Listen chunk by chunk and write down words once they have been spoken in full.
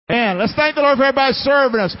And let's thank the Lord for everybody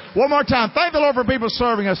serving us. One more time. Thank the Lord for people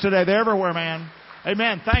serving us today. They're everywhere, man.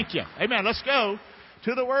 Amen. Thank you. Amen. Let's go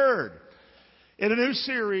to the Word. In a new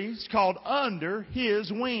series called Under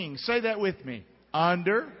His Wings. Say that with me.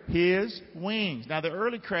 Under His wings. Now, the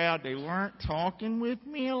early crowd, they weren't talking with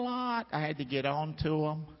me a lot. I had to get on to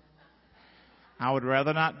them. I would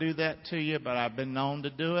rather not do that to you, but I've been known to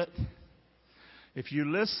do it. If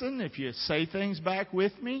you listen, if you say things back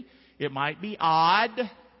with me, it might be odd,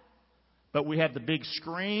 but we have the big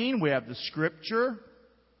screen. We have the Scripture.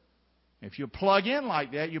 If you plug in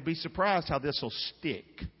like that, you'll be surprised how this will stick.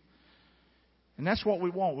 And that's what we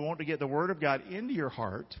want. We want to get the Word of God into your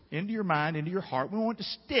heart, into your mind, into your heart. We want it to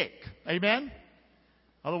stick. Amen?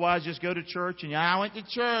 Otherwise, just go to church and, I went to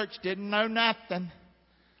church, didn't know nothing.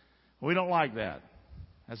 We don't like that.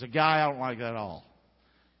 As a guy, I don't like that at all.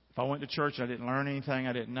 If I went to church and I didn't learn anything,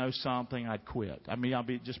 I didn't know something, I'd quit. I'll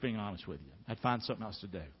be just being honest with you. I'd find something else to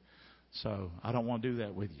do. So I don't want to do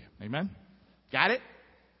that with you. Amen? Got it?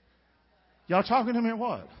 Y'all talking to me or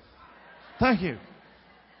what? Thank you.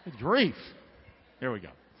 Good grief. Here we go.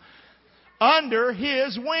 Under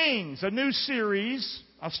His Wings, a new series.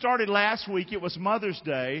 I started last week. It was Mother's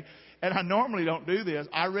Day. And I normally don't do this.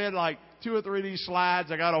 I read like 2 or 3 of these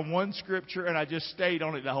slides. I got on one scripture and I just stayed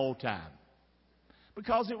on it the whole time.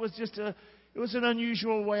 Because it was an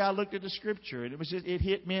unusual way I looked at the Scripture. And it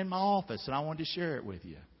hit me in my office and I wanted to share it with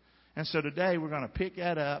you. And so today we're going to pick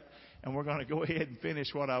that up and we're going to go ahead and finish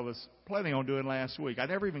what I was planning on doing last week. I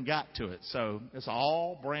never even got to it. So it's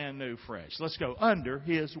all brand new, fresh. Let's go under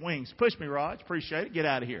His wings. Push me, Raj. Appreciate it. Get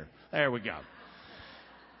out of here. There we go.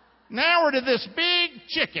 Now we're to this big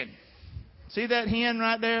chicken. See that hen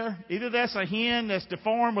right there? Either that's a hen that's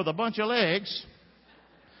deformed with a bunch of legs,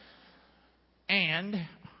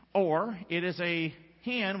 or it is a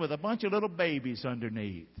hen with a bunch of little babies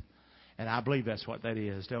underneath. And I believe that's what that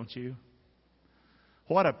is, don't you?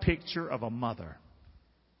 What a picture of a mother.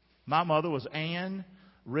 My mother was Ann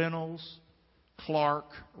Reynolds Clark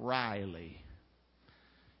Riley.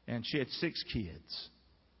 And she had 6 kids.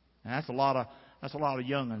 And that's a lot of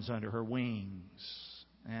young'uns under her wings.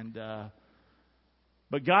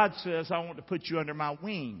 But God says, I want to put you under my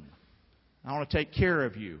wing. I want to take care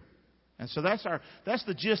of you. And so that's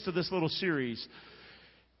the gist of this little series.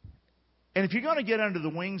 And if you're going to get under the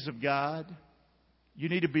wings of God, you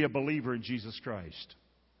need to be a believer in Jesus Christ.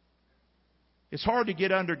 It's hard to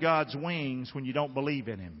get under God's wings when you don't believe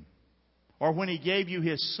in Him. Or when He gave you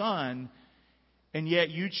His Son, and yet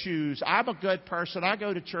you choose, I'm a good person, I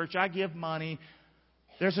go to church, I give money.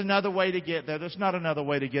 There's another way to get there. There's not another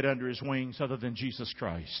way to get under His wings other than Jesus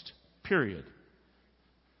Christ. Period.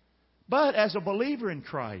 But as a believer in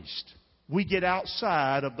Christ, we get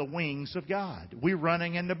outside of the wings of God. We're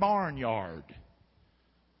running in the barnyard.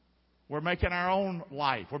 We're making our own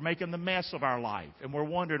life. We're making the mess of our life. And we're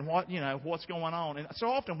wondering what's going on. And so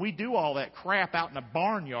often we do all that crap out in the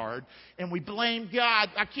barnyard and we blame God.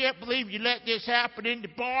 I can't believe you let this happen in the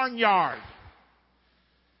barnyard.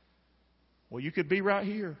 Well, you could be right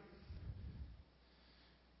here.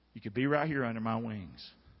 You could be right here under my wings.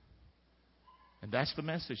 And that's the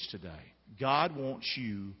message today. God wants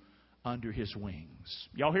you under His wings.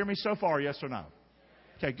 Y'all hear me so far, yes or no?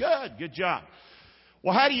 Okay, good. Good job.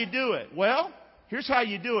 Well, how do you do it? Well, here's how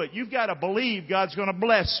you do it. You've got to believe God's going to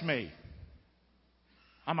bless me.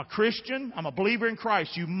 I'm a Christian. I'm a believer in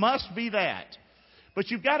Christ. You must be that. But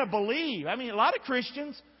you've got to believe. I mean, a lot of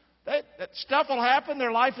Christians, that stuff will happen.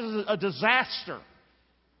 Their life is a disaster.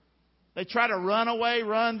 They try to run away,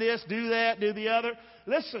 run this, do that, do the other.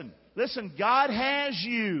 Listen, God has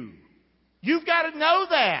you. You've got to know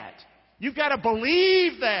that. You've got to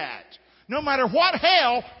believe that. No matter what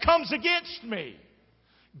hell comes against me,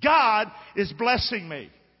 God is blessing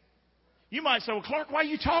me. You might say, well, Clark, why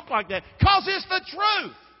you talk like that? Because it's the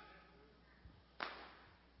truth.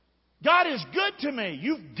 God is good to me.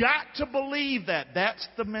 You've got to believe that. That's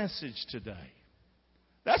the message today.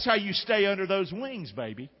 That's how you stay under those wings,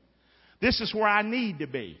 baby. This is where I need to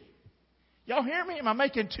be. Y'all hear me? Am I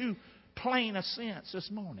making too plain a sense this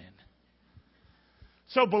morning?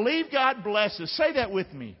 So believe God blesses. Say that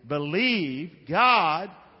with me. Believe God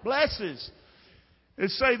blesses. And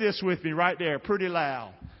say this with me right there, pretty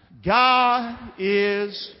loud. God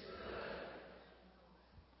is.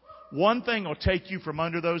 One thing will take you from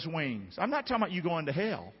under those wings. I'm not talking about you going to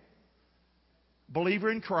hell.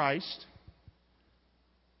 Believer in Christ.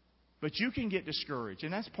 But you can get discouraged.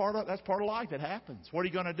 And that's part of life. It happens. What are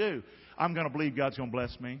you going to do? I'm going to believe God's going to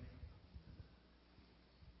bless me.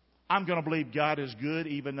 I'm going to believe God is good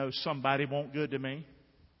even though somebody won't good to me.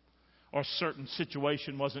 Or a certain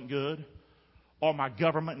situation wasn't good. Or my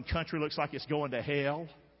government and country looks like it's going to hell.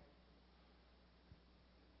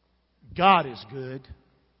 God is good.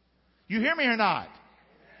 You hear me or not?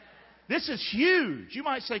 This is huge. You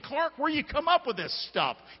might say, Clark, where you come up with this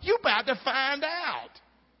stuff? You about to find out.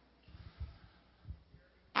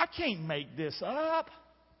 I can't make this up.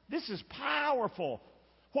 This is powerful.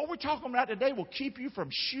 What we're talking about today will keep you from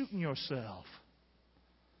shooting yourself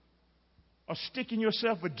or sticking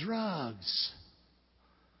yourself with drugs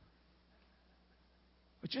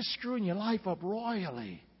or just screwing your life up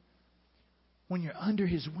royally when you're under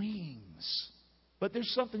His wings. But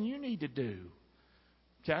there's something you need to do.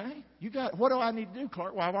 Okay? What do I need to do,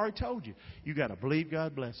 Clark? Well, I've already told you. You got to believe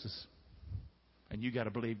God blesses. And you got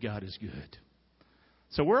to believe God is good.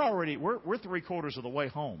 So we're 3/4 of the way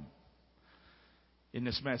home in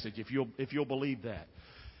this message, if you'll believe that.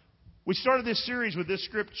 We started this series with this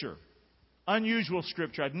scripture. Unusual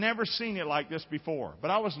scripture. I'd never seen it like this before.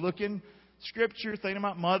 But I was looking scripture, thinking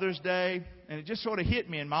about Mother's Day, and it just sort of hit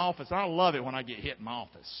me in my office. I love it when I get hit in my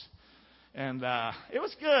office. And it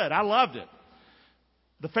was good. I loved it.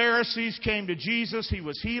 The Pharisees came to Jesus. He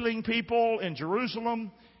was healing people in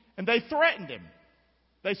Jerusalem, and they threatened Him.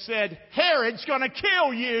 They said, Herod's going to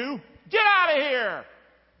kill you. Get out of here.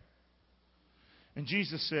 And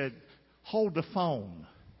Jesus said, hold the phone.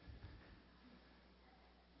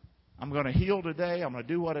 I'm going to heal today. I'm going to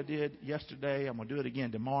do what I did yesterday. I'm going to do it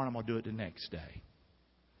again tomorrow. And I'm going to do it the next day.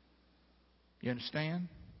 You understand?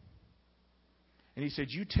 And He said,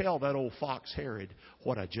 you tell that old fox Herod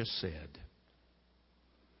what I just said.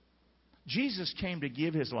 Jesus came to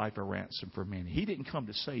give His life a ransom for many. He didn't come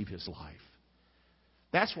to save His life.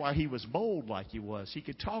 That's why He was bold like He was. He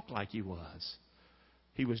could talk like He was.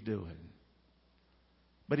 He was doing.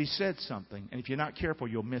 But He said something, and if you're not careful,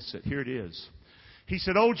 you'll miss it. Here it is. He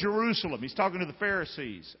said, "Oh, Jerusalem." He's talking to the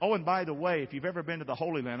Pharisees. Oh, and by the way, if you've ever been to the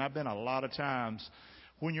Holy Land, I've been a lot of times.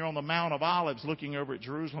 When you're on the Mount of Olives looking over at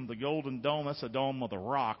Jerusalem, the Golden Dome, that's a dome with a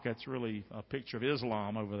rock. That's really a picture of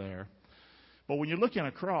Islam over there. But when you're looking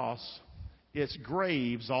across, it's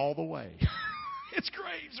graves all the way. It's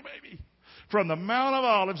graves, baby. From the Mount of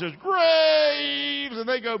Olives, there's graves, and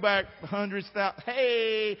they go back hundreds,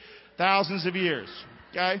 thousands of years.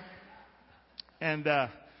 Okay? And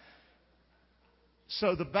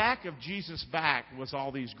so the back of Jesus' back was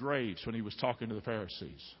all these graves when He was talking to the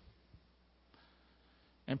Pharisees.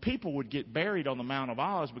 And people would get buried on the Mount of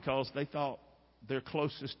Olives because they thought they're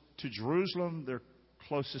closest to Jerusalem, they're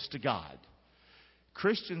closest to God.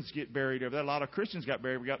 Christians get buried over there. A lot of Christians got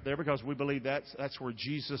buried there because we believe that's where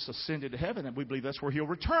Jesus ascended to heaven, and we believe that's where He'll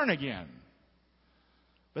return again.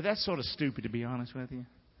 But that's sort of stupid, to be honest with you.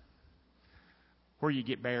 Where you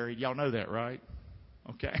get buried, y'all know that, right?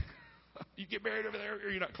 Okay. You get buried over there, or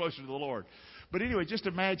you're not closer to the Lord. But anyway, just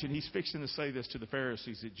imagine He's fixing to say this to the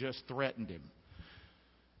Pharisees that just threatened Him.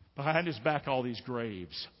 Behind His back, all these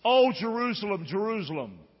graves. "Oh, Jerusalem,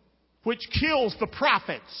 Jerusalem, which kills the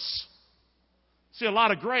prophets." See, a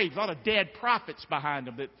lot of graves, a lot of dead prophets behind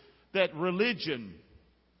them that religion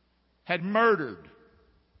had murdered.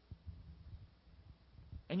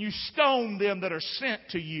 And you stone them that are sent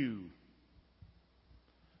to you.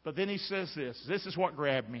 But then He says this. This is what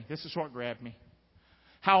grabbed me. This is what grabbed me.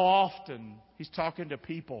 How often He's talking to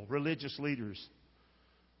people, religious leaders,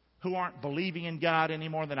 who aren't believing in God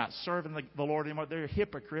anymore. They're not serving the Lord anymore. They're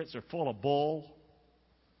hypocrites. They're full of bull.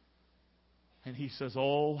 And He says,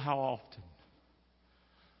 oh, how often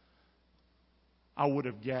I would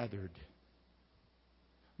have gathered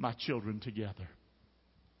my children together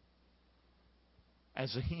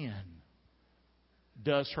as a hen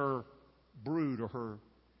does her brood or her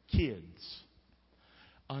kids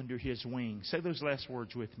under His wings. Say those last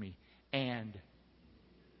words with me. And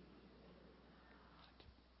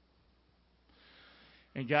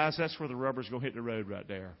guys, that's where the rubber's going to hit the road right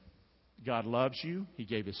there. God loves you. He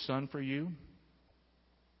gave His Son for you.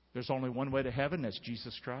 There's only one way to heaven. That's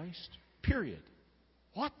Jesus Christ. Period.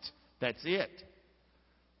 What? That's it.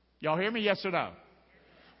 Y'all hear me? Yes or no?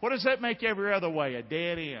 What does that make every other way? A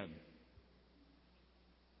dead end.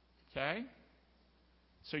 Okay?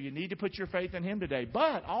 So you need to put your faith in Him today.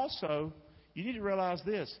 But also, you need to realize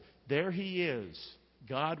this. There He is.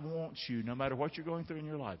 God wants you, no matter what you're going through in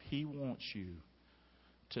your life, He wants you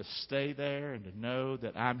to stay there and to know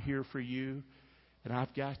that I'm here for you and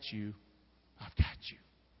I've got you. I've got you.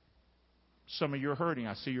 Some of you are hurting.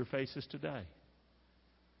 I see your faces today.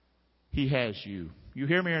 He has you. You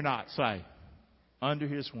hear me or not? Say, under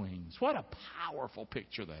His wings. What a powerful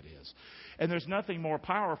picture that is. And there's nothing more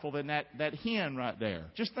powerful than that hen right there.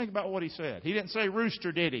 Just think about what He said. He didn't say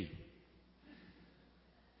rooster, did He?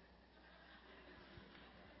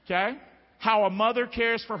 Okay? How a mother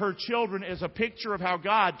cares for her children is a picture of how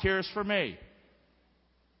God cares for me.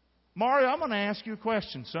 Mario, I'm going to ask you a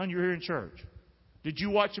question, son. You're here in church. Did you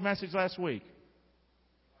watch the message last week?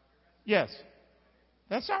 Yes.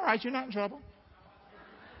 That's all right. You're not in trouble.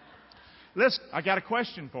 Listen, I got a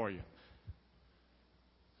question for you.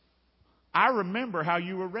 I remember how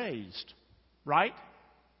you were raised, right?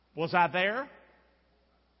 Was I there?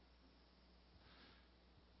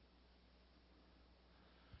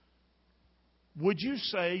 Would you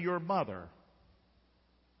say your mother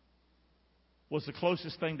was the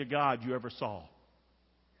closest thing to God you ever saw?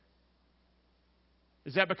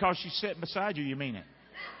 Is that because she's sitting beside you? You mean it?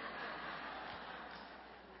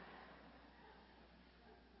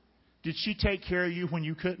 Did she take care of you when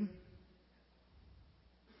you couldn't?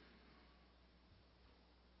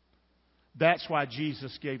 That's why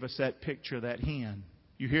Jesus gave us that picture of that hen.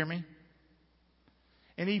 You hear me?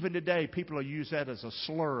 And even today, people will use that as a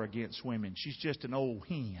slur against women. She's just an old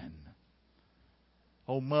hen.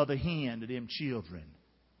 Old mother hen to them children.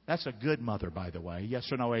 That's a good mother, by the way.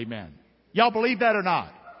 Yes or no, amen. Y'all believe that or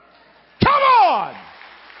not? Come on!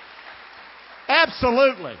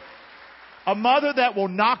 Absolutely. A mother that will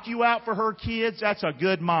knock you out for her kids, that's a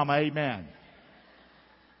good mama. Amen.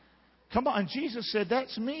 Come on. Jesus said,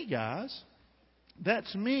 that's me, guys.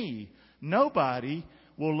 That's me. Nobody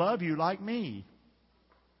will love you like me.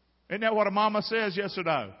 Isn't that what a mama says, yes or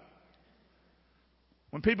no?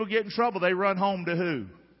 When people get in trouble, they run home to who?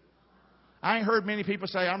 I ain't heard many people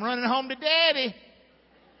say, I'm running home to Daddy.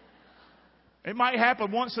 It might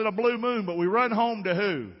happen once in a blue moon, but we run home to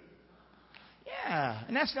who? Yeah,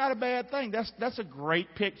 and that's not a bad thing. That's a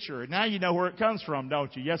great picture. Now you know where it comes from,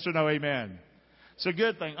 don't you? Yes or no, amen. It's a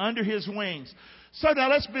good thing. Under His wings. So now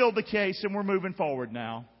let's build the case, and we're moving forward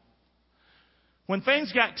now. When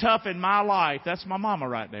things got tough in my life, that's my mama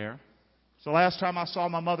right there. It's the last time I saw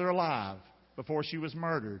my mother alive before she was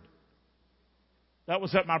murdered. That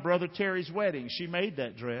was at my brother Terry's wedding. She made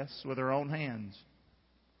that dress with her own hands.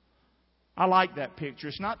 I like that picture.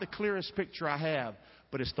 It's not the clearest picture I have,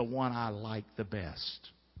 but it's the one I like the best.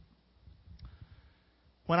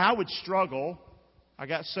 When I would struggle, I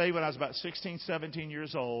got saved when I was about 16, 17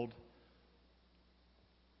 years old.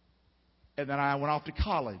 And then I went off to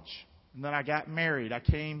college. And then I got married. I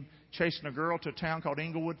came chasing a girl to a town called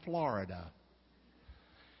Englewood, Florida.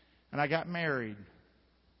 And I got married.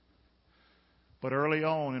 But early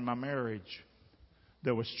on in my marriage,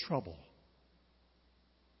 there was trouble.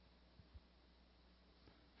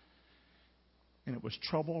 And it was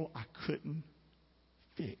trouble I couldn't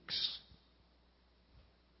fix.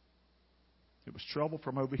 It was trouble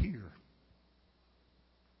from over here.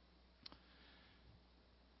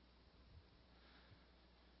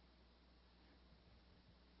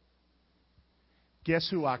 Guess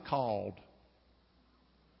who I called?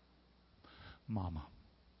 Mama.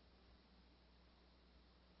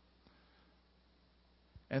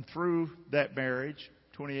 And through that marriage,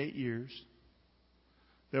 28 years,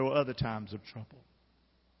 there were other times of trouble.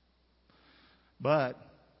 But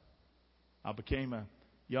I became a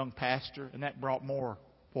young pastor, and that brought more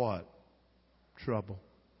what? Trouble.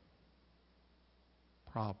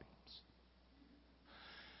 Problems.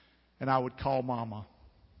 And I would call Mama.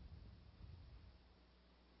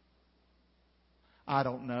 I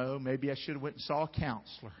don't know. Maybe I should have went and saw a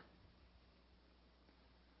counselor.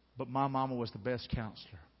 But my mama was the best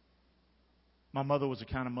counselor. My mother was the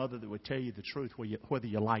kind of mother that would tell you the truth whether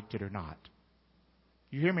you liked it or not.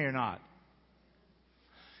 You hear me or not?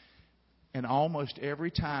 And almost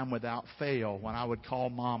every time without fail, when I would call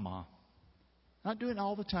Mama, not doing it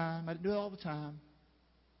all the time. I didn't do it all the time.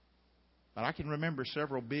 But I can remember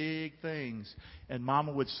several big things. And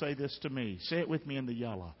Mama would say this to me. Say it with me in the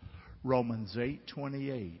yellow. Romans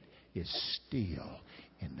 8:28 is still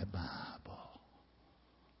in the Bible.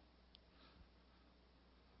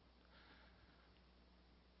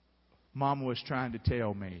 Mama was trying to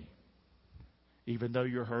tell me, even though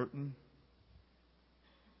you're hurting,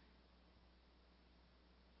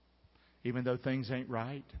 even though things ain't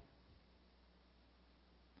right,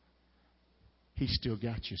 He's still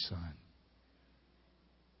got you, son.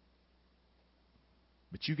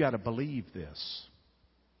 But you got to believe this.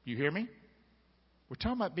 You hear me? We're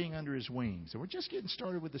talking about being under His wings, and we're just getting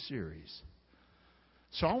started with the series.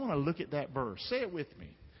 So I want to look at that verse. Say it with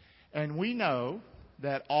me. And we know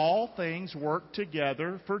that all things work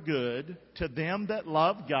together for good to them that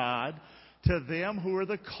love God, to them who are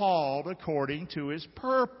the called according to His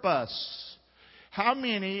purpose. How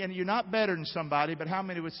many, and you're not better than somebody, but how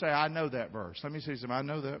many would say, I know that verse? Let me see some. I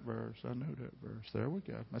know that verse. I know that verse. There we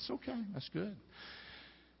go. That's okay. That's good.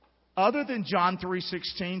 Other than John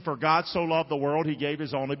 3:16, for God so loved the world, He gave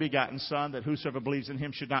His only begotten Son, that whosoever believes in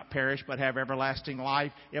Him should not perish, but have everlasting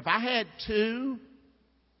life. If I had two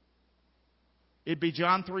It'd be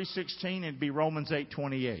John 3:16, and it'd be Romans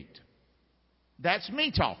 8:28. That's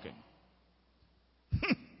me talking.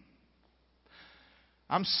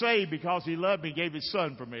 I'm saved because He loved me, gave His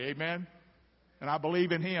Son for me. Amen? And I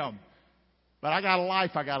believe in Him. But I got a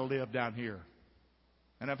life I got to live down here.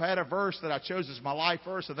 And I've had a verse that I chose as my life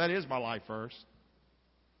verse, and that is my life verse.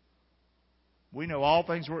 We know all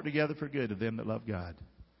things work together for good to them that love God.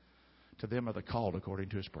 To them are the called according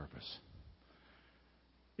to His purpose.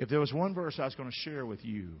 If there was one verse I was going to share with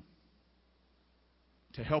you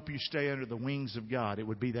to help you stay under the wings of God, it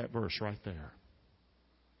would be that verse right there.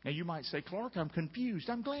 Now you might say, Clark, I'm confused.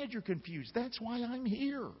 I'm glad you're confused. That's why I'm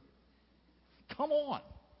here. Come on.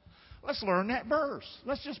 Let's learn that verse.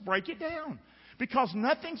 Let's just break it down. Because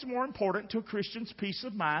nothing's more important to a Christian's peace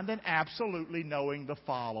of mind than absolutely knowing the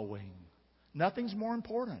following. Nothing's more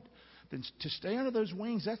important than to stay under those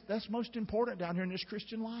wings. That's most important down here in this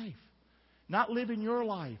Christian life. Not living your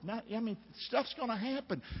life. Stuff's going to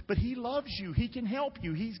happen. But He loves you. He can help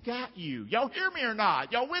you. He's got you. Y'all hear me or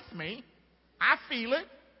not? Y'all with me? I feel it.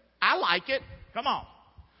 I like it. Come on.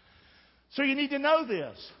 So you need to know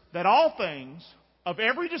this, that all things of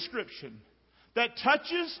every description that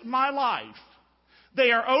touches my life,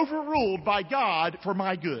 they are overruled by God for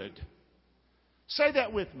my good. Say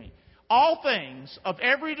that with me. All things of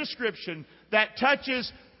every description that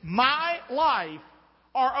touches my life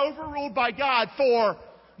are overruled by God for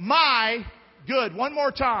my good. One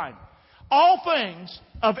more time. All things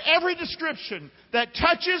of every description that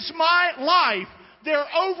touches my life, they're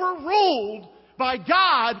overruled by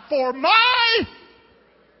God for my...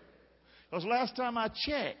 Because last time I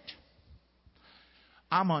checked,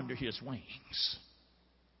 I'm under His wings.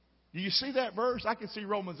 Do you see that verse? I can see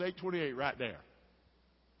Romans 8:28 right there.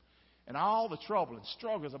 And all the trouble and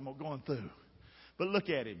struggles I'm going through. But look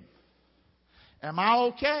at Him. Am I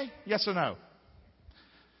okay? Yes or no?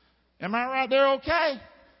 Am I right there okay?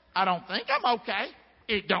 I don't think I'm okay.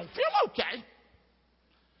 It don't feel okay.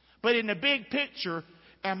 But in the big picture,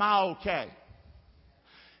 am I okay?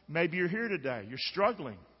 Maybe you're here today. You're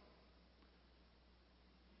struggling.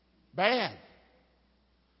 Bad.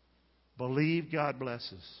 Believe God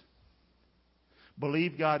blesses.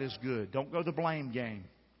 Believe God is good. Don't go the blame game.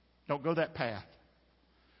 Don't go that path.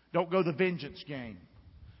 Don't go the vengeance game.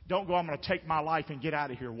 Don't go, I'm going to take my life and get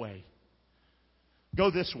out of here way.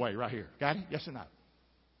 Go this way right here. Got it? Yes or no?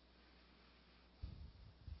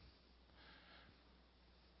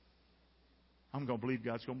 I'm going to believe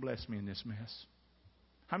God's going to bless me in this mess.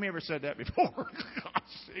 How many ever said that before? Gosh,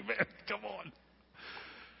 amen. Come on.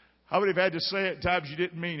 How many have had to say it times you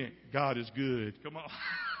didn't mean it? God is good. Come on.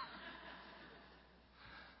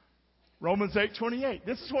 Romans 8:28.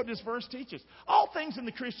 This is what this verse teaches. All things in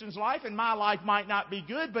the Christian's life and my life might not be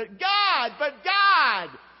good, but God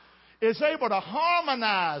is able to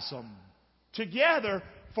harmonize them together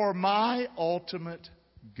for my ultimate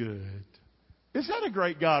good. Is that a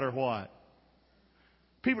great God or what?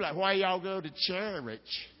 People are like, why y'all go to church?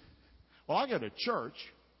 Well, I go to church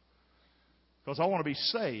because I want to be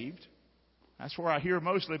saved. That's where I hear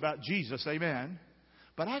mostly about Jesus. Amen.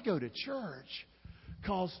 But I go to church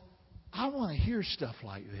because I want to hear stuff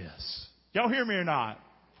like this. Y'all hear me or not?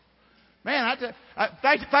 Man,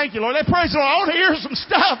 thank you, Lord. Praise the Lord. I want to hear some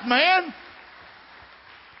stuff, man.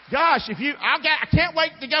 Gosh, I can't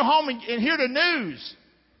wait to go home and hear the news.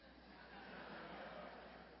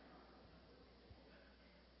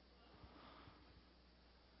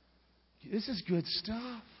 This is good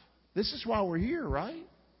stuff. This is why we're here, right?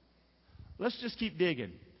 Let's just keep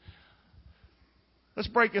digging. Let's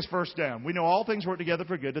break this verse down. We know all things work together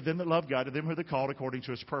for good to them that love God, to them who are called according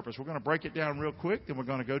to His purpose. We're going to break it down real quick, then we're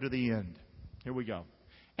going to go to the end. Here we go.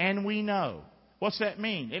 And we know. What's that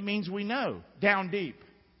mean? It means we know. Down deep.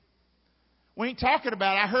 We ain't talking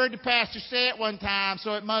about, I heard the pastor say it one time,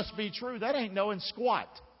 so it must be true. That ain't knowing squat.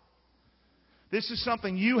 This is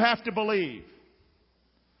something you have to believe.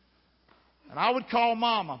 And I would call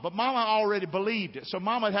Mama, but Mama already believed it, so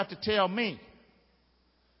Mama would have to tell me.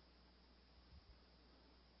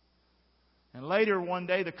 And later one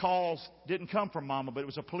day the calls didn't come from Mama, but it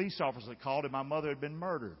was a police officer that called and my mother had been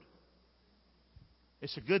murdered.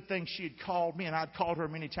 It's a good thing she had called me, and I'd called her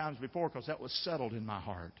many times before because that was settled in my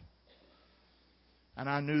heart. And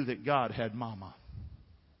I knew that God had Mama.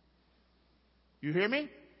 You hear me?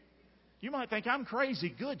 You might think I'm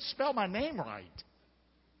crazy. Good. Spell my name right.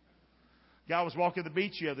 Guy was walking the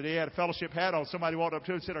beach the other day, had a fellowship hat on. Somebody walked up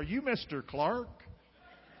to him and said, "Are you Mr. Clark?"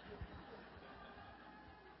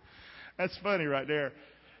 That's funny right there.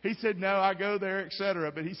 He said, "No, I go there,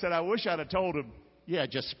 etc." But he said, "I wish I'd have told him, yeah,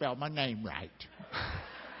 just spell my name right."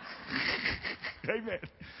 Amen.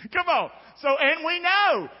 Come on. So, and we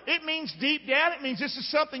know. It means deep down. It means this is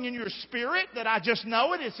something in your spirit that I just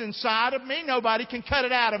know it. It's inside of me. Nobody can cut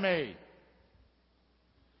it out of me.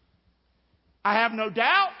 I have no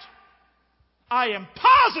doubt. I am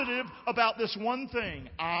positive about this one thing.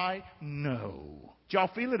 I know. Did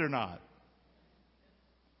y'all feel it or not?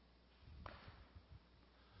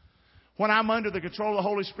 When I'm under the control of the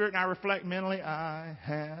Holy Spirit and I reflect mentally, I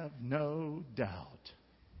have no doubt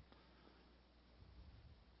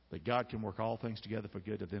that God can work all things together for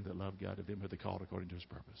good to them that love God, to them who are called according to His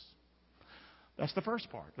purpose. That's the first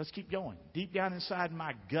part. Let's keep going. Deep down inside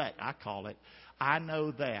my gut, I call it, I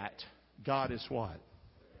know that God is what?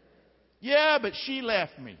 Yeah, but she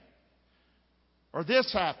left me. Or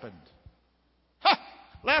this happened.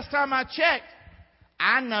 Last time I checked,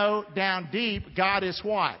 I know down deep God is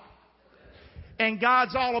what? And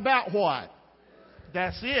God's all about what?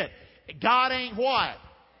 That's it. God ain't what?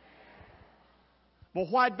 Well,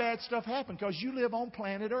 why bad stuff happen? Because you live on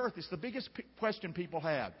planet Earth. It's the biggest question people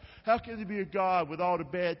have. How can there be a God with all the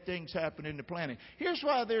bad things happening in the planet? Here's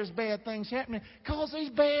why there's bad things happening. Because there's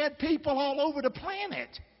bad people all over the planet.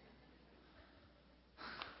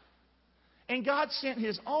 And God sent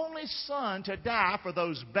His only Son to die for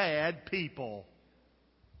those bad people.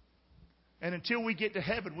 And until we get to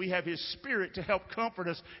heaven, we have His Spirit to help comfort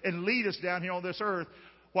us and lead us down here on this earth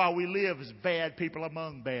while we live as bad people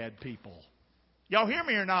among bad people. Y'all hear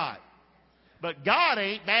me or not? But God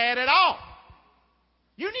ain't bad at all.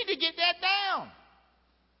 You need to get that down.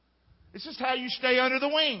 It's just how you stay under the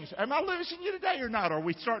wings. Am I losing you today or not? Or are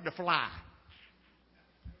we starting to fly?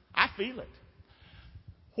 I feel it.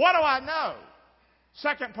 What do I know?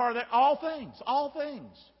 Second part of that, all things. All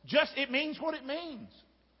things. Just, it means what it means.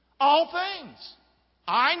 All things.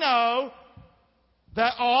 I know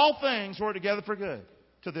that all things work together for good.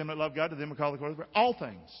 To them that love God, to them that call the according to all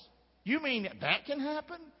things. You mean that can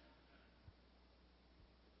happen?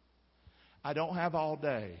 I don't have all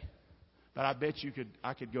day, but I bet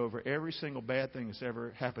I could go over every single bad thing that's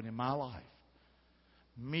ever happened in my life.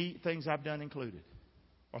 Things I've done included,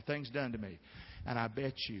 or things done to me. And I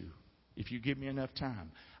bet you, if you give me enough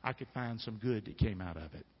time, I could find some good that came out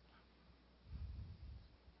of it.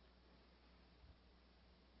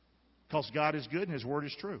 Because God is good and His Word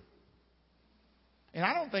is true. And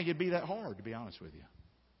I don't think it'd be that hard, to be honest with you.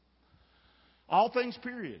 All things,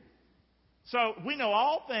 period. So we know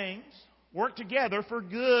all things work together for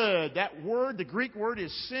good. That word, the Greek word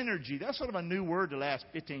is synergy. That's sort of a new word the last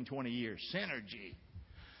 15, 20 years. Synergy.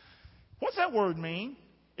 What's that word mean?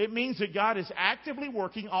 It means that God is actively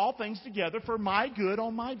working all things together for my good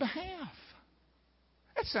on my behalf.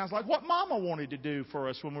 That sounds like what Mama wanted to do for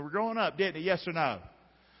us when we were growing up, didn't it? Yes or no?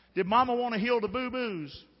 Did Mama want to heal the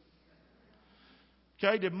boo-boos?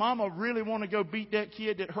 Okay, did Mama really want to go beat that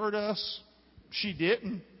kid that hurt us? She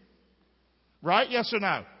didn't. Right? Yes or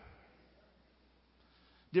no?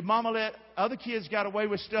 Did Mama let other kids get away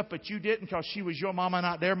with stuff, but you didn't because she was your mama,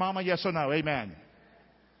 not their mama? Yes or no? Amen.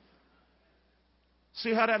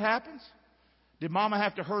 See how that happens? Did Mama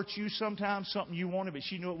have to hurt you sometimes, something you wanted, but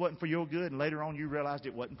she knew it wasn't for your good, and later on you realized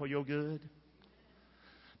it wasn't for your good?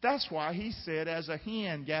 That's why He said, as a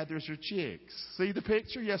hen gathers her chicks. See the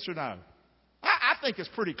picture? Yes or no? I think it's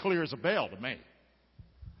pretty clear as a bell to me.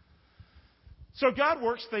 So God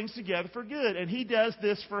works things together for good. And He does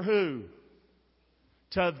this for who?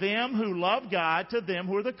 To them who love God, to them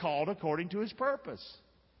who are the called according to His purpose.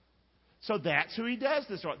 So that's who He does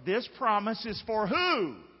this for. This promise is for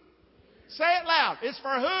who? Say it loud. It's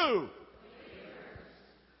for who?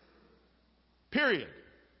 Period.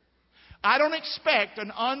 I don't expect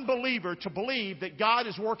an unbeliever to believe that God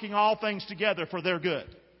is working all things together for their good.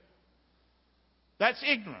 That's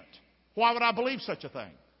ignorant. Why would I believe such a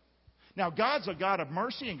thing? Now, God's a God of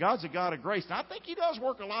mercy and God's a God of grace. And I think He does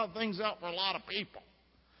work a lot of things out for a lot of people.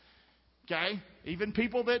 Okay? Even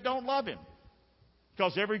people that don't love Him.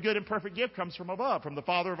 Because every good and perfect gift comes from above, from the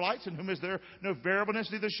Father of lights, in whom is there no variableness,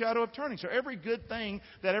 neither shadow of turning. So every good thing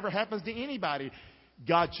that ever happens to anybody,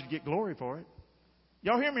 God should get glory for it.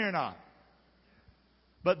 Y'all hear me or not?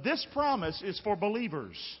 But this promise is for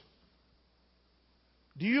believers.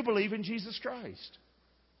 Do you believe in Jesus Christ?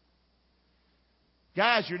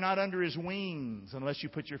 Guys, you're not under His wings unless you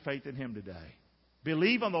put your faith in Him today.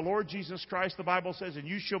 Believe on the Lord Jesus Christ, the Bible says, and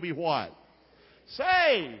you shall be what?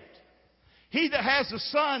 Saved. He that has the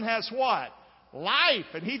Son has what? Life.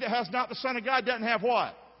 And he that has not the Son of God doesn't have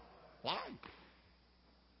what? Life.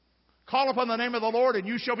 Call upon the name of the Lord and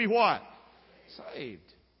you shall be what? Saved.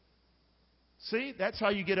 See, that's how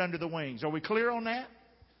you get under the wings. Are we clear on that?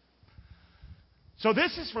 So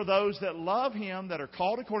this is for those that love Him, that are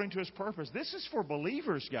called according to His purpose. This is for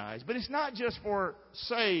believers, guys. But it's not just for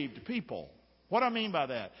saved people. What I mean by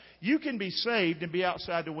that? You can be saved and be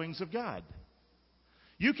outside the wings of God.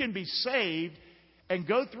 You can be saved and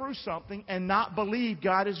go through something and not believe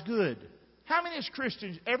God is good. How many as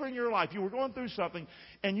Christians ever in your life you were going through something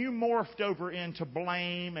and you morphed over into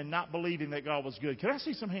blame and not believing that God was good? Can I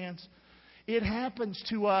see some hands? It happens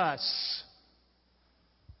to us.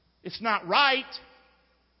 It's not right.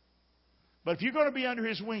 But if you're going to be under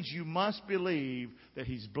His wings, you must believe that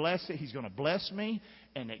He's blessed, He's going to bless me,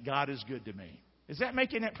 and that God is good to me. Is that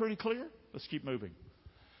making that pretty clear? Let's keep moving.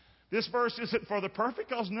 This verse isn't for the perfect,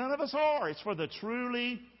 because none of us are. It's for the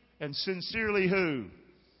truly and sincerely who?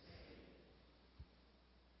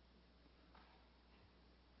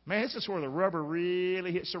 Man, this is where the rubber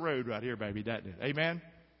really hits the road right here, baby, doesn't it? Amen?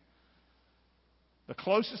 The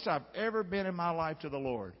closest I've ever been in my life to the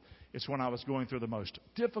Lord is when I was going through the most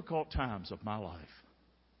difficult times of my life.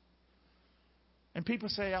 And people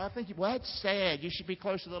say, I think, well, that's sad. You should be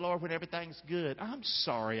close to the Lord when everything's good. I'm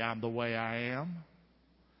sorry I'm the way I am.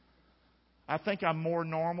 I think I'm more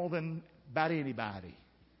normal than about anybody.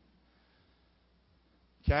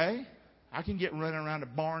 Okay? I can get running around a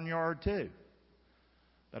barnyard too.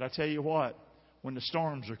 But I tell you what, when the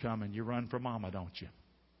storms are coming, you run for Mama, don't you?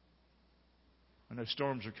 When those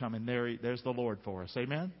storms are coming, there's the Lord for us.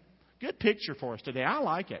 Amen? Good picture for us today. I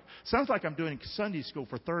like it. Sounds like I'm doing Sunday school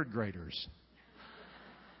for third graders.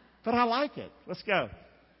 But I like it. Let's go.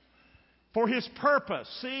 For His purpose.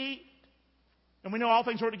 See? And we know all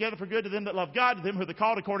things work together for good to them that love God, to them who are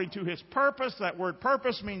called according to His purpose. That word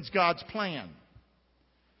purpose means God's plan.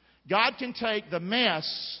 God can take the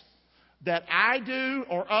mess that I do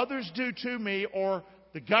or others do to me or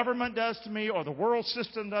the government does to me or the world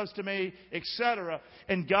system does to me, etc.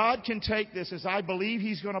 And God can take this as I believe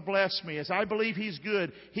He's going to bless me, as I believe He's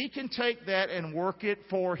good. He can take that and work it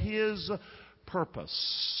for His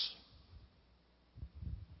purpose.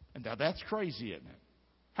 And now that's crazy, isn't it?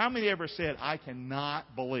 How many ever said, I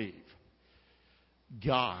cannot believe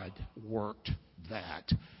God worked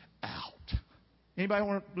that out? Anybody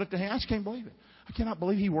want to lift a hand? I just can't believe it. I cannot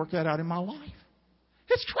believe He worked that out in my life.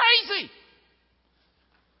 It's crazy.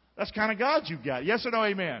 That's the kind of God you've got. Yes or no,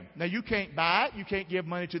 amen? Now, you can't buy it. You can't give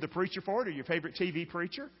money to the preacher for it or your favorite TV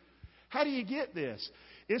preacher. How do you get this?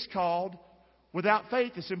 It's called, without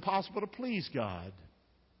faith, it's impossible to please God.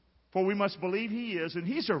 For we must believe He is, and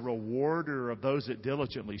He's a rewarder of those that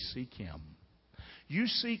diligently seek Him. You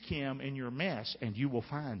seek Him in your mess, and you will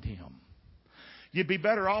find Him. You'd be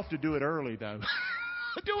better off to do it early, though.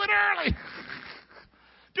 Do it early.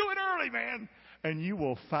 Do it early, man. And you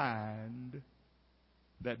will find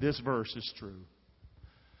that this verse is true.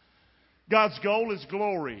 God's goal is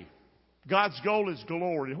glory. God's goal is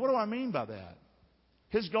glory. What do I mean by that?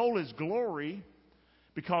 His goal is glory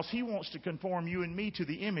because He wants to conform you and me to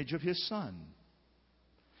the image of His Son.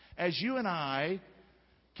 As you and I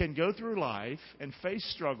can go through life and face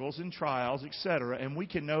struggles and trials, etc., and we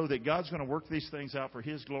can know that God's going to work these things out for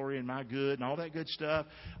His glory and my good and all that good stuff.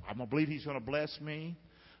 I'm going to believe He's going to bless me.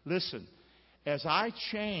 Listen, as I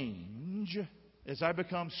change, as I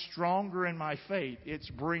become stronger in my faith, it's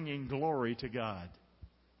bringing glory to God.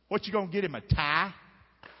 What, you going to get Him a tie?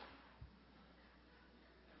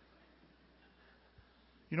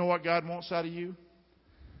 You know what God wants out of you?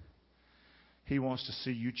 He wants to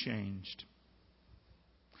see you changed.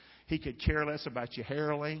 He could care less about your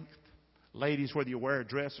hair length. Ladies, whether you wear a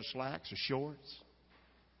dress or slacks or shorts.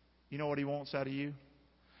 You know what He wants out of you?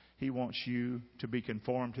 He wants you to be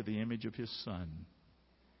conformed to the image of His Son.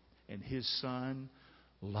 And His Son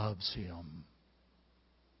loves Him.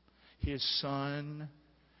 His Son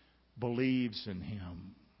believes in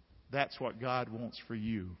Him. That's what God wants for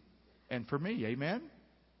you and for me. Amen?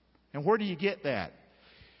 And where do you get that?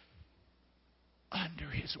 Under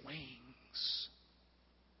His wings.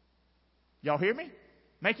 Y'all hear me?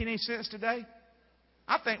 Making any sense today?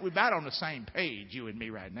 I think we're about on the same page, you and me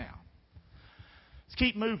right now. Let's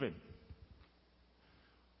keep moving.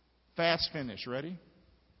 Fast finish. Ready?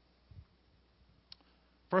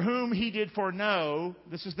 For whom He did foreknow,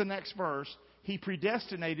 this is the next verse, He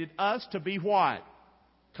predestinated us to be what?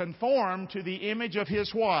 Conformed to the image of His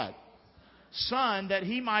what? Son, that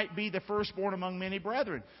He might be the firstborn among many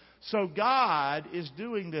brethren. So God is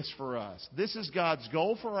doing this for us. This is God's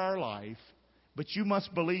goal for our life. But you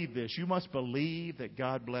must believe this. You must believe that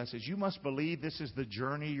God blesses. You must believe this is the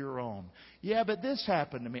journey you're on. Yeah, but this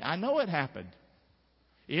happened to me. I know it happened.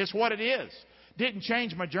 It's what it is. Didn't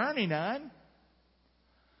change my journey none.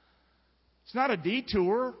 It's not a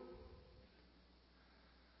detour.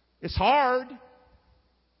 It's hard.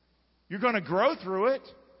 You're going to grow through it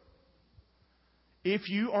if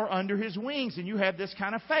you are under His wings and you have this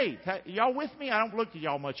kind of faith. Y'all with me? I don't look at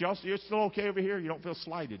y'all much. You're still okay over here? You don't feel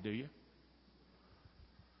slighted, do you?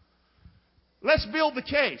 Let's build the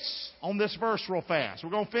case on this verse real fast. We're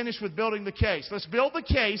going to finish with building the case. Let's build the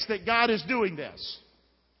case that God is doing this.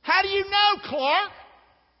 How do you know, Clark?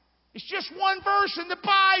 It's just one verse in the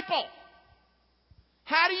Bible.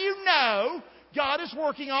 How do you know God is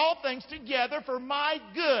working all things together for my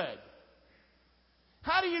good?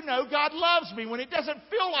 How do you know God loves me when it doesn't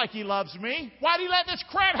feel like He loves me? Why do you let this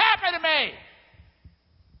crap happen to me?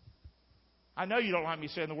 I know you don't like me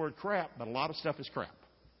saying the word crap, but a lot of stuff is crap.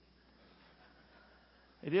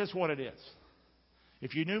 It is what it is.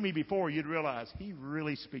 If you knew me before, you'd realize He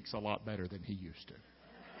really speaks a lot better than He used to.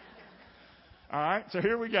 All right, so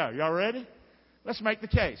here we go. Y'all ready? Let's make the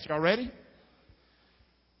case. Y'all ready?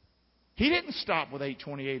 He didn't stop with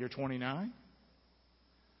 8:28 or 29.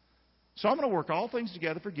 So I'm going to work all things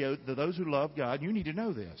together for good to those who love God. You need to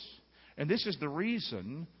know this. And this is the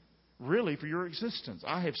reason, really, for your existence.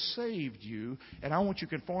 I have saved you, and I want you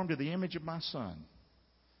to conform to the image of my Son.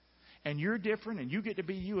 And you're different, and you get to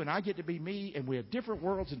be you, and I get to be me, and we have different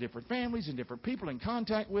worlds and different families and different people in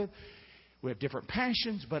contact with. We have different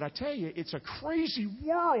passions, but I tell you, it's a crazy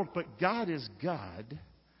world, but God is God,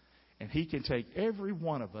 and He can take every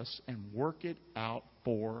one of us and work it out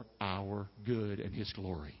for our good and His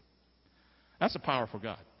glory. That's a powerful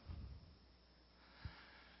God.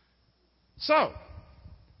 So,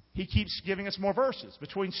 He keeps giving us more verses.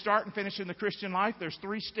 Between start and finishing the Christian life, there's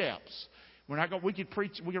 3 steps. We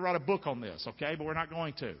could write a book on this, okay? But we're not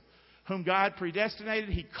going to. Whom God predestinated,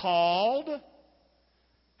 He called.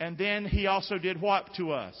 And then He also did what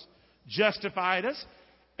to us? Justified us.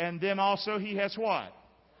 And then also He has what?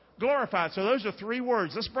 Glorified. So those are 3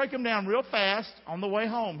 words. Let's break them down real fast on the way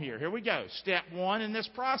home here. Here we go. Step 1 in this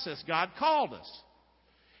process. God called us.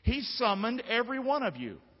 He summoned every one of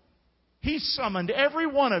you. He summoned every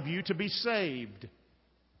one of you to be saved.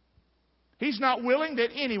 He's not willing that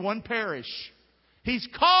anyone perish. He's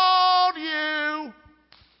called you.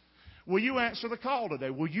 Will you answer the call today?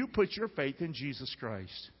 Will you put your faith in Jesus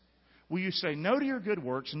Christ? Will you say no to your good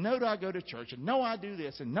works? No, do I go to church? And no, I do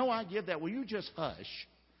this. And no, I give that. Will you just hush,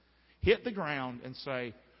 hit the ground, and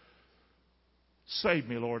say, save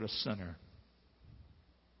me, Lord, a sinner.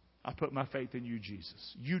 I put my faith in you,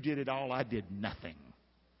 Jesus. You did it all. I did nothing.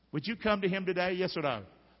 Would you come to Him today? Yes or no?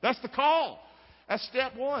 That's the call. That's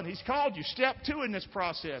step 1. He's called you. Step 2 in this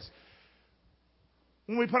process.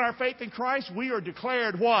 When we put our faith in Christ, we are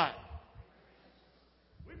declared what?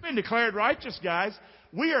 We've been declared righteous, guys.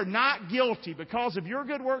 We are not guilty because of your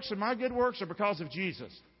good works and my good works or because of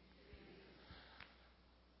Jesus.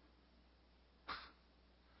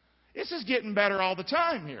 This is getting better all the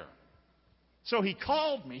time here. So He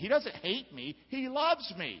called me. He doesn't hate me. He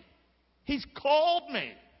loves me. He's called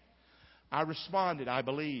me. I responded, I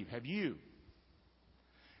believe. Have you?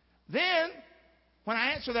 Then, when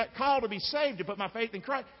I answer that call to be saved, to put my faith in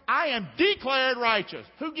Christ, I am declared righteous.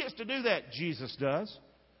 Who gets to do that? Jesus does.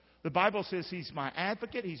 The Bible says He's my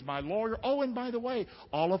advocate. He's my lawyer. Oh, and by the way,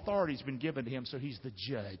 all authority has been given to Him, so He's the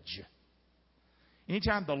judge.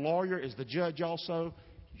 Anytime the lawyer is the judge also,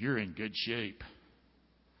 you're in good shape.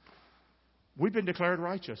 We've been declared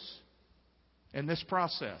righteous in this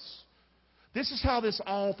process. This is how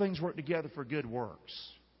all things work together for good works.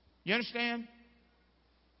 You understand?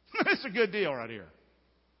 It's a good deal right here.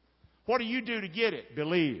 What do you do to get it?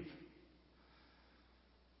 Believe.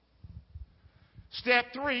 Step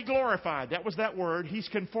 3, glorified. That was that word. He's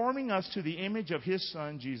conforming us to the image of His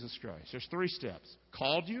Son, Jesus Christ. There's 3 steps.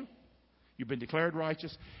 Called you. You've been declared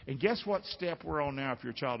righteous. And guess what step we're on now if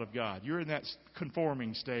you're a child of God? You're in that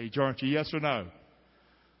conforming stage, aren't you? Yes or no?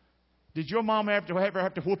 Did your mom ever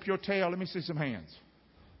have to whoop your tail? Let me see some hands.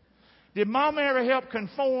 Did mom ever help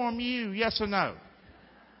conform you? Yes or no?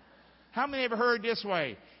 How many ever heard this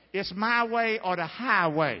way? It's my way or the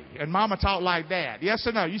highway. And mama talked like that. Yes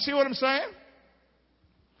or no? You see what I'm saying?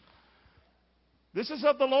 This is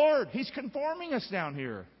of the Lord. He's conforming us down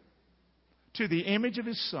here to the image of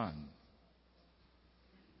His Son.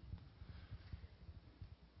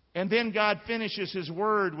 And then God finishes His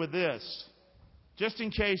word with this. Just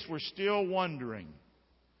in case we're still wondering.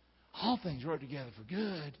 All things work together for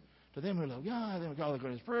good to them who love God, them who call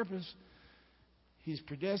according to His purpose. He's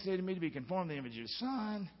predestinated me to be conformed to the image of His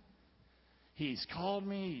Son. He's called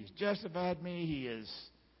me. He's justified me. He is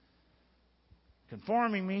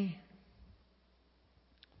conforming me.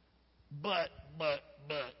 But.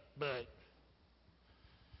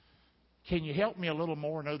 Can you help me a little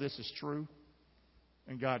more know this is true?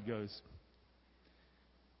 And God goes,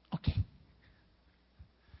 okay.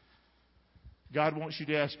 God wants you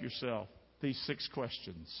to ask yourself these 6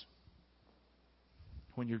 questions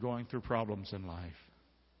when you're going through problems in life.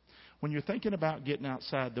 When you're thinking about getting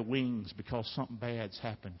outside the wings because something bad's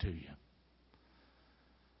happened to you.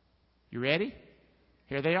 You ready?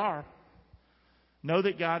 Here they are. Know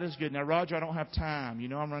that God is good. Now, Roger, I don't have time. You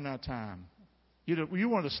know I'm running out of time. You're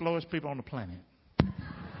one of the slowest people on the planet.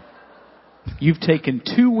 You've taken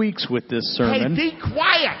 2 weeks with this sermon. Hey, be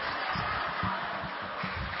quiet.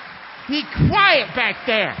 Be quiet back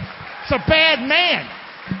there. It's a bad man.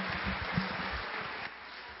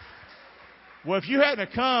 Well, if you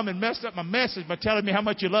hadn't come and messed up my message by telling me how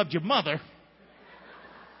much you loved your mother.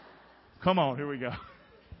 Come on, here we go.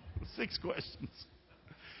 6 questions.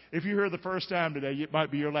 If you're here the first time today, it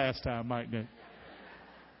might be your last time, mightn't it?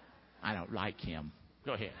 I don't like him.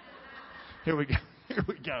 Go ahead. Here we go. Here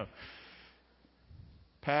we go.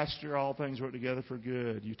 Pastor, all things work together for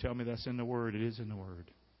good. You tell me that's in the Word. It is in the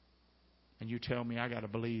Word. And you tell me I got to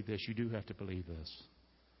believe this. You do have to believe this.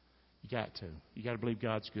 You got to. You got to believe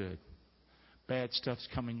God's good. Bad stuff's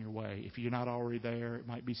coming your way. If you're not already there, it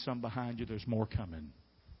might be some behind you. There's more coming.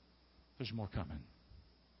 There's more coming.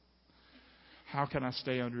 How can I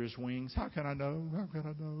stay under His wings? How can I know? How can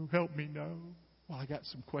I know? Help me know. Well, I got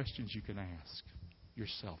some questions you can ask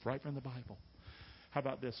yourself right from the Bible. How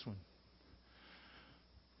about this one?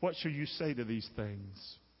 What shall you say to these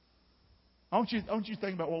things? Don't you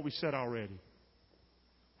think about what we said already?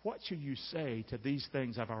 What shall you say to these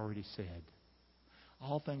things I've already said?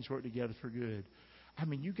 All things work together for good. I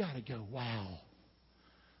mean, you got to go, wow.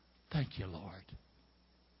 Thank you, Lord.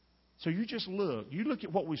 So you just look. You look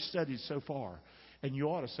at what we've studied so far, and you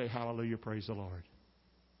ought to say, hallelujah, praise the Lord.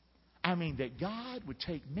 I mean, that God would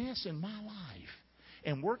take mess in my life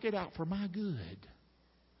and work it out for my good.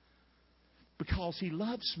 Because He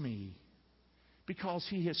loves me. Because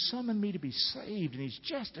He has summoned me to be saved, and He's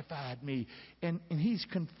justified me, and He's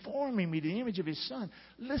conforming me to the image of His Son.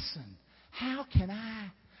 Listen, how can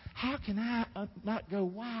I not go,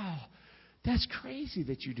 wow, that's crazy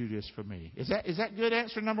that you do this for me? Is that good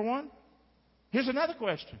answer number 1? Here's another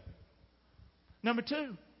question. Number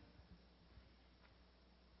 2.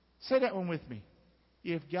 Say that one with me.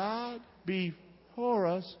 If God be for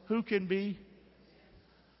us, who can be?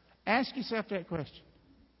 Ask yourself that question.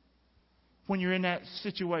 When you're in that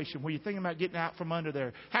situation where you're thinking about getting out from under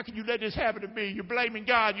there. How can you let this happen to me? You're blaming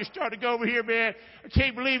God. You're starting to go over here, man. I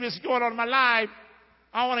can't believe this is going on in my life.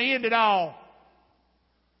 I want to end it all.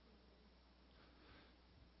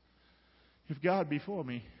 If God be for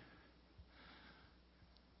me,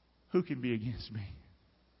 who can be against me?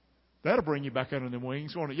 That'll bring you back under the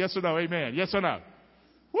wings, won't it? Yes or no? Amen. Yes or no?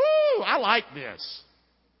 Woo! I like this.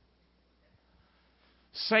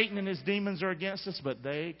 Satan and his demons are against us, but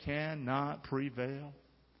they cannot prevail.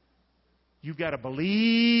 You've got to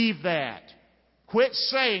believe that. Quit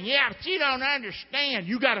saying, yeah, but you don't understand.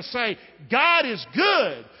 You've got to say, God is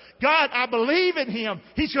good. God, I believe in Him.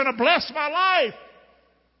 He's going to bless my life.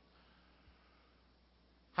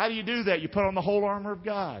 How do you do that? You put on the whole armor of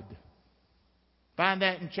God. Find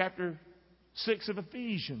that in chapter 6 of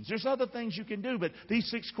Ephesians. There's other things you can do, but these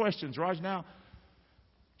 6 questions, Raj, now,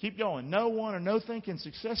 keep going. No one or no thing can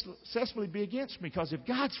successfully be against me, because if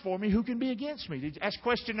God's for me, who can be against me? Ask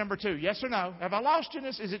question number 2. Yes or no? Have I lost you in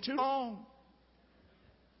this? Is it too long?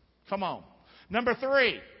 Come on. Number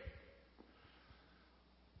 3.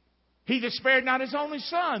 He that spared not His only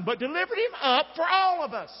Son, but delivered Him up for all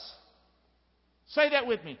of us. Say that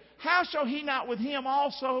with me. How shall He not with Him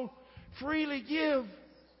also freely give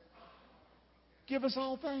us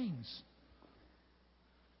all things?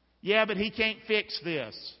 Yeah, but He can't fix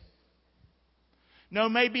this. No,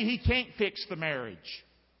 maybe He can't fix the marriage.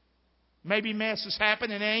 Maybe mess has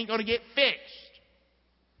happened and it ain't going to get fixed.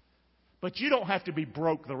 But you don't have to be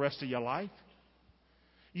broke the rest of your life.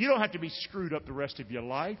 You don't have to be screwed up the rest of your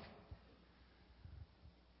life.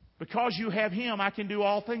 Because you have Him, I can do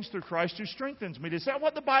all things through Christ who strengthens me. Is that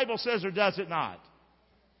what the Bible says, or does it not?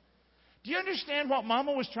 Do you understand what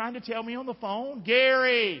Mama was trying to tell me on the phone?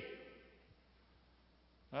 Gary,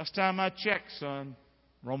 last time I checked, son,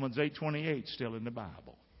 Romans 8:28 still in the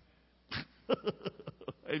Bible.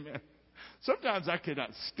 Amen. Sometimes I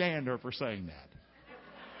cannot stand her for saying that.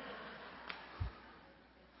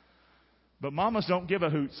 But mamas don't give a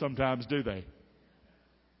hoot sometimes, do they?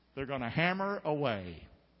 They're going to hammer away.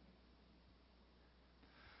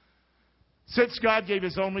 Since God gave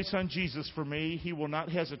His only Son, Jesus, for me, He will not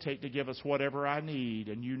hesitate to give us whatever I need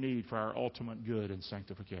and you need for our ultimate good and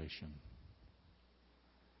sanctification.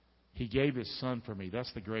 He gave His Son for me.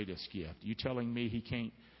 That's the greatest gift. You telling me He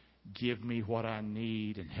can't give me what I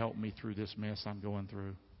need and help me through this mess I'm going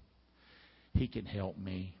through? He can help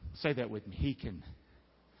me. Say that with me. He can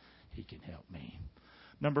help me.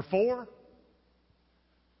 Number 4,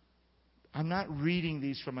 I'm not reading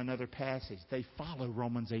these from another passage. They follow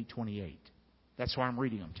Romans 8:28. That's why I'm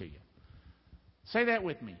reading them to you. Say that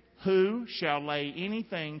with me. Who shall lay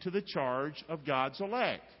anything to the charge of God's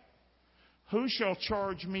elect? Who shall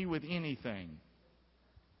charge me with anything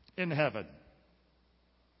in heaven?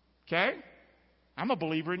 Okay? I'm a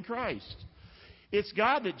believer in Christ. It's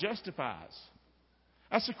God that justifies.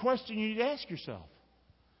 That's a question you need to ask yourself.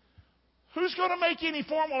 Who's going to make any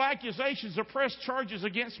formal accusations or press charges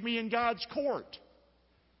against me in God's court?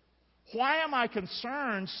 Why am I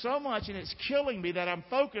concerned so much, and it's killing me, that I'm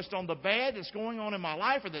focused on the bad that's going on in my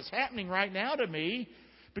life or that's happening right now to me?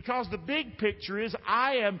 Because the big picture is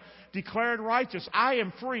I am declared righteous. I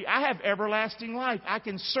am free. I have everlasting life. I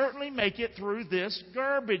can certainly make it through this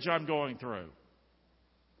garbage I'm going through.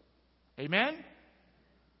 Amen?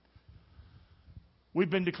 We've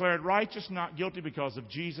been declared righteous, not guilty because of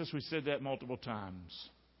Jesus. We said that multiple times.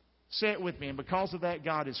 Say it with me. And because of that,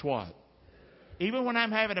 God is what? Even when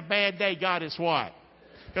I'm having a bad day, God is what?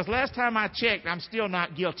 Because last time I checked, I'm still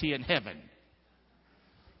not guilty in heaven.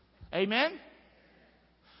 Amen?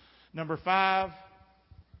 Number 5.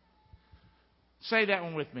 Say that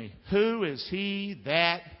one with me. Who is he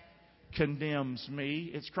that condemns me?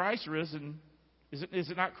 It's Christ risen. Is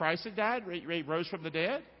it not Christ that died? He rose from the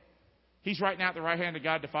dead? He's right now at the right hand of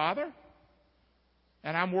God the Father.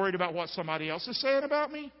 And I'm worried about what somebody else is saying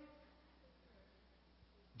about me?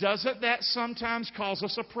 Doesn't that sometimes cause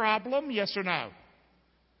us a problem? Yes or no?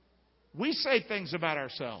 We say things about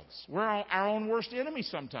ourselves. We're our own worst enemy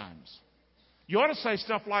sometimes. You ought to say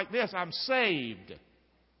stuff like this. I'm saved.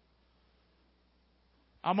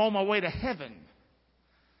 I'm on my way to heaven.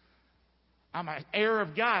 I'm an heir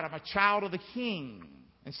of God. I'm a child of the King.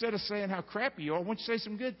 Instead of saying how crappy you are, I want you to say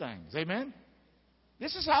some good things. Amen?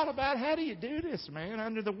 This is all about how do you do this, man?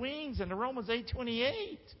 Under the wings in the Romans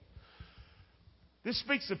 8:28. This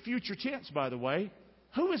speaks of future tense, by the way.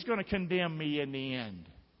 Who is going to condemn me in the end?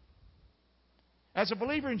 As a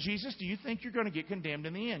believer in Jesus, do you think you're going to get condemned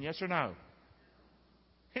in the end? Yes or no?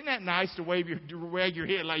 Isn't that nice to wag your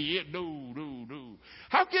head like, yeah, no.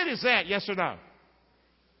 How good is that? Yes or no?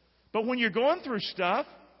 But when you're going through stuff,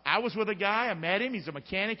 I was with a guy, I met him. He's a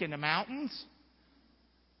mechanic in the mountains.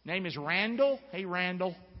 Name is Randall. Hey,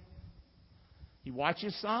 Randall. He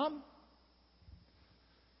watches some.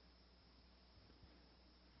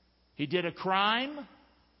 He did a crime.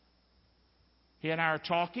 He and I are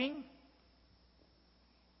talking.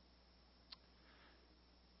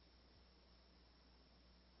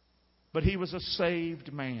 But he was a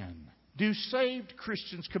saved man. Do saved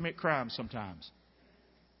Christians commit crimes sometimes?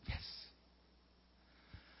 Yes.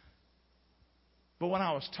 But when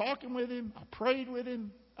I was talking with him, I prayed with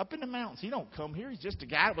him up in the mountains. He don't come here. He's just a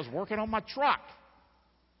guy that was working on my truck.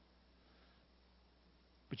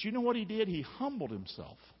 But you know what he did? He humbled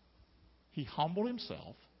himself. He humbled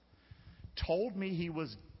himself, told me he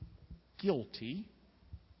was guilty,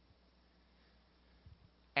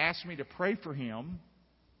 asked me to pray for him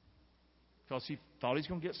because he thought he was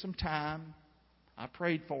going to get some time. I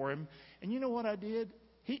prayed for him. And you know what I did?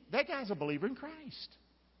 That guy's a believer in Christ.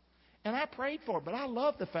 And I prayed for him. But I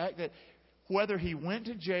love the fact that whether he went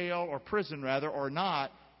to jail or prison, rather, or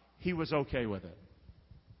not, he was okay with it.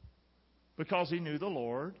 Because he knew the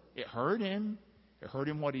Lord. It hurt him. It hurt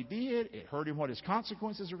him what he did. It hurt him what his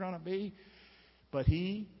consequences are going to be. But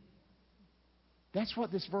that's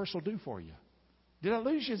what this verse will do for you. Did I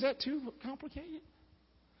lose you? Is that too complicated?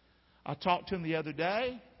 I talked to him the other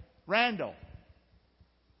day. Randall.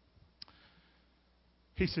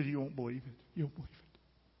 He said, you won't believe it. You won't believe it.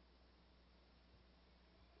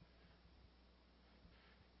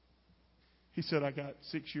 He said, I got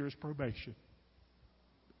 6 years probation.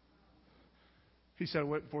 He said, I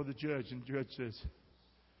went before the judge, and the judge says,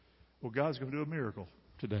 well, God's going to do a miracle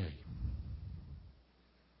today.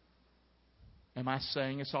 Am I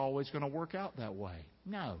saying it's always going to work out that way?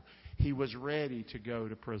 No. He was ready to go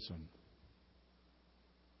to prison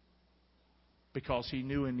because he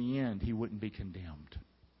knew in the end he wouldn't be condemned.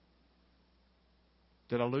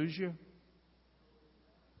 Did I lose you?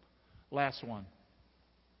 Last one.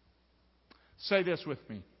 Say this with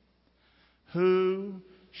me. Who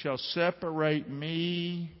shall separate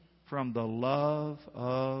me from the love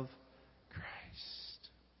of Christ?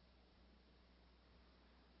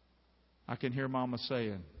 I can hear Mama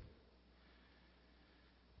saying,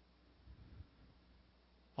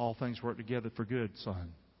 all things work together for good,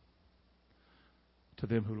 son, to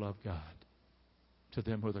them who love God, to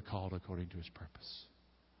them who are called according to His purpose.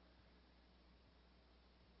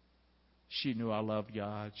 She knew I loved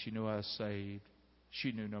God. She knew I was saved.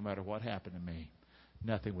 she knew no matter what happened to me,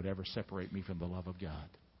 nothing would ever separate me from the love of God.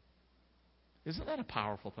 Isn't that a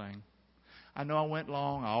powerful thing? I know I went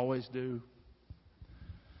long. I always do.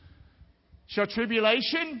 Shall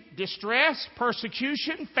tribulation, distress,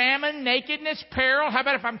 persecution, famine, nakedness, peril. How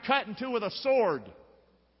about if I'm cut in two with a sword?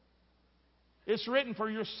 It's written, for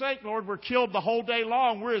your sake, Lord, we're killed the whole day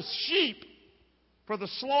long. We're as sheep for the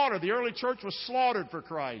slaughter. The early church was slaughtered for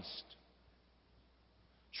Christ.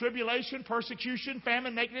 Tribulation, persecution,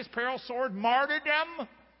 famine, nakedness, peril, sword, martyrdom.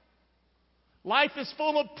 Life is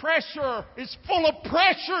full of pressure. It's full of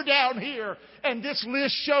pressure down here. And this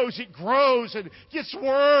list shows it grows and gets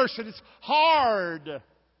worse and it's hard.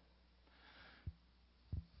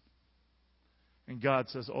 And God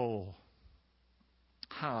says, oh,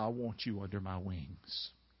 how I want you under my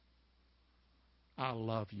wings. I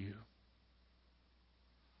love you.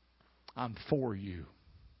 I'm for you.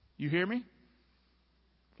 You hear me?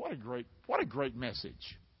 What a great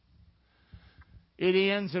message. It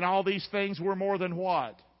ends, and all these things were more than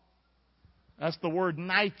what? That's the word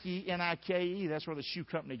Nike, N-I-K-E. That's where the shoe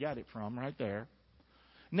company got it from, right there.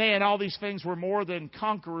 Nay, and all these things were more than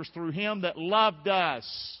conquerors through Him that loved us.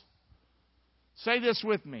 Say this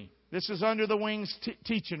with me. This is under the wings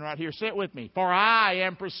teaching right here. Say it with me. For I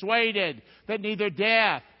am persuaded that neither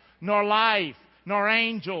death, nor life, nor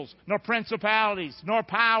angels, nor principalities, nor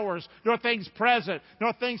powers, nor things present,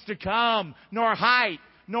 nor things to come, nor height,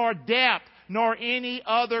 nor depth, nor any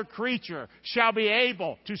other creature shall be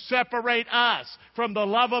able to separate us from the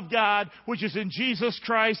love of God, which is in Jesus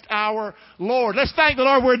Christ our Lord. Let's thank the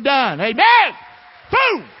Lord we're done. Amen!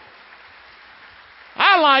 Boom!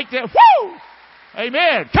 I liked it. Woo!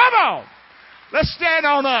 Amen. Come on! Let's stand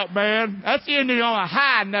on up, man. That's ending on a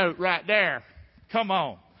high note right there. Come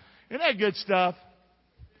on. Isn't that good stuff?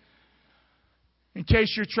 In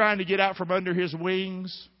case you're trying to get out from under His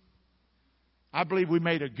wings, I believe we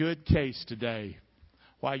made a good case today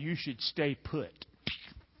why you should stay put.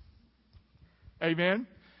 Amen?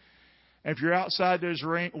 And if you're outside those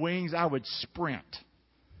wings, I would sprint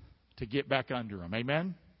to get back under them.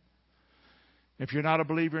 Amen? If you're not a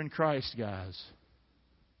believer in Christ, guys,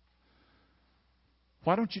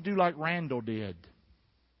 why don't you do like Randall did?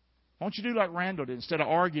 Why don't you do like Randall did instead of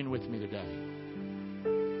arguing with me today?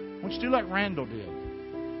 Why don't you do like Randall did?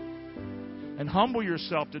 And humble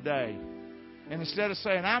yourself today. And instead of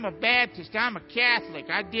saying, I'm a Baptist, I'm a Catholic,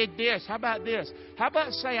 I did this. How about this? How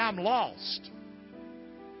about say I'm lost?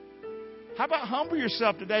 How about humble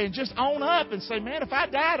yourself today and just own up and say, man, if I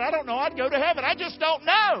died, I don't know, I'd go to heaven. I just don't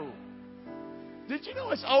know. Did you know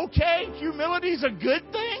it's okay? Humility's a good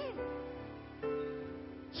thing?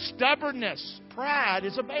 Stubbornness, pride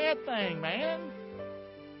is a bad thing, man.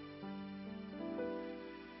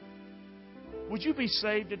 Would you be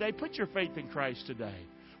saved today? Put your faith in Christ today.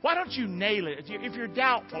 Why don't you nail it? If you're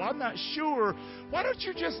doubtful, I'm not sure, why don't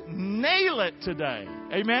you just nail it today?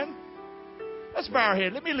 Amen? Let's bow our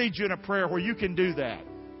head. Let me lead you in a prayer where you can do that.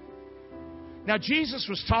 Now, Jesus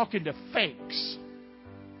was talking to fakes,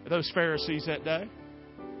 those Pharisees that day.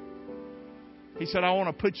 He said, I want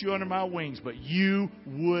to put you under my wings, but you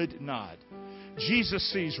would not.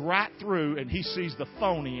 Jesus sees right through, and He sees the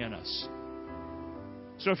phony in us.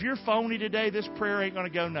 So if you're phony today, this prayer ain't going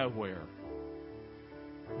to go nowhere.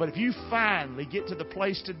 But if you finally get to the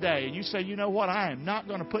place today and you say, you know what, I am not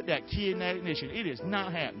going to put that key in that ignition. It is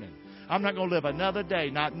not happening. I'm not going to live another day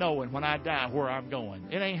not knowing when I die where I'm going.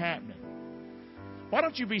 It ain't happening. Why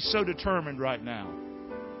don't you be so determined right now?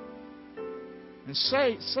 And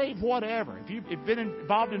say whatever. If you've been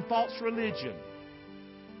involved in false religion,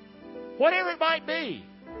 whatever it might be,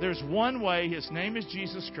 there's one way. His name is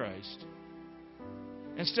Jesus Christ.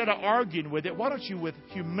 Instead of arguing with it, why don't you with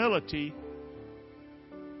humility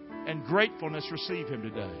and gratefulness receive Him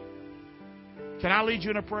today? Can I lead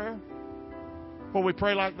you in a prayer? Will we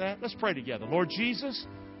pray like that? Let's pray together. Lord Jesus,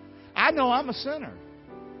 I know I'm a sinner.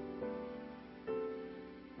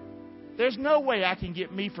 There's no way I can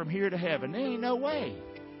get me from here to heaven. There ain't no way.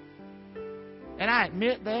 And I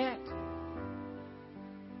admit that.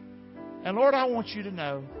 And Lord, I want you to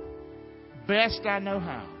know, best I know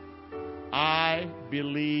how, I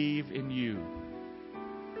believe in you.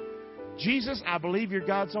 Jesus, I believe you're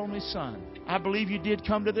God's only Son. I believe you did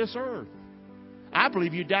come to this earth. I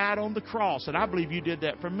believe you died on the cross, and I believe you did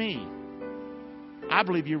that for me. I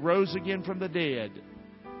believe you rose again from the dead.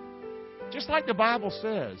 Just like the Bible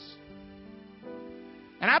says.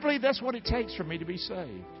 And I believe that's what it takes for me to be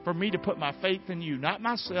saved. For me to put my faith in you. Not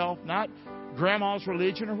myself, not grandma's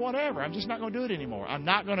religion or whatever. I'm just not going to do it anymore. I'm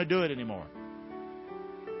not going to do it anymore.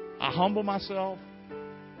 I humble myself.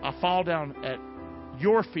 I fall down at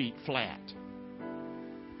your feet flat.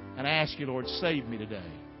 And I ask you, Lord, save me today.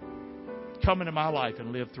 Come into my life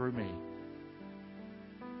and live through me.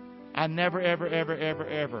 I never, ever, ever, ever,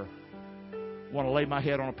 ever want to lay my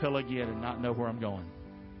head on a pillow again and not know where I'm going.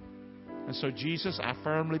 And so, Jesus, I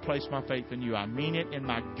firmly place my faith in you. I mean it in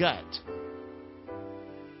my gut.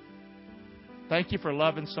 Thank you for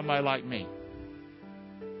loving somebody like me.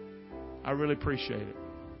 I really appreciate it.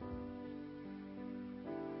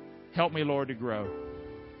 Help me, Lord, to grow.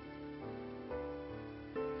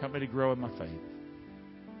 Help me to grow in my faith.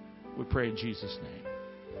 We pray in Jesus' name.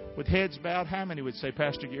 With heads bowed, how many would say,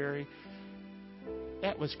 Pastor Gary,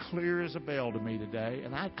 that was clear as a bell to me today,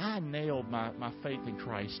 and I nailed my faith in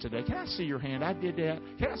Christ today. Can I see your hand? I did that.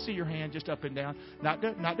 Can I see your hand just up and down? Not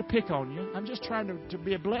to pick on you. I'm just trying to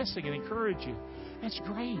be a blessing and encourage you. That's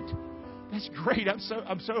great. That's great.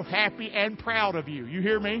 I'm so happy and proud of you. You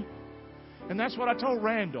hear me? And that's what I told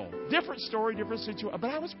Randall. Different story, different situation. But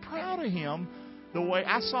I was proud of him the way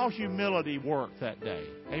I saw humility work that day.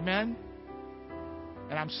 Amen?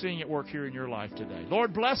 And I'm seeing it work here in your life today.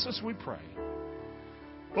 Lord, bless us, we pray.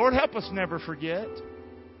 Lord, help us never forget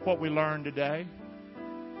what we learned today.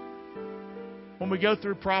 When we go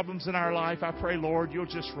through problems in our life, I pray, Lord, you'll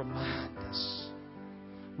just remind us.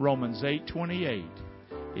 Romans 8:28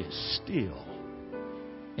 is still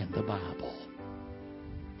in the Bible.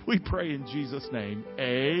 We pray in Jesus' name.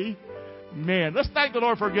 Amen. Let's thank the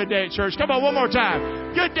Lord for a good day at church. Come on, one more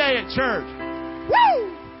time. Good day at church.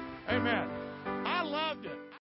 Woo! Amen.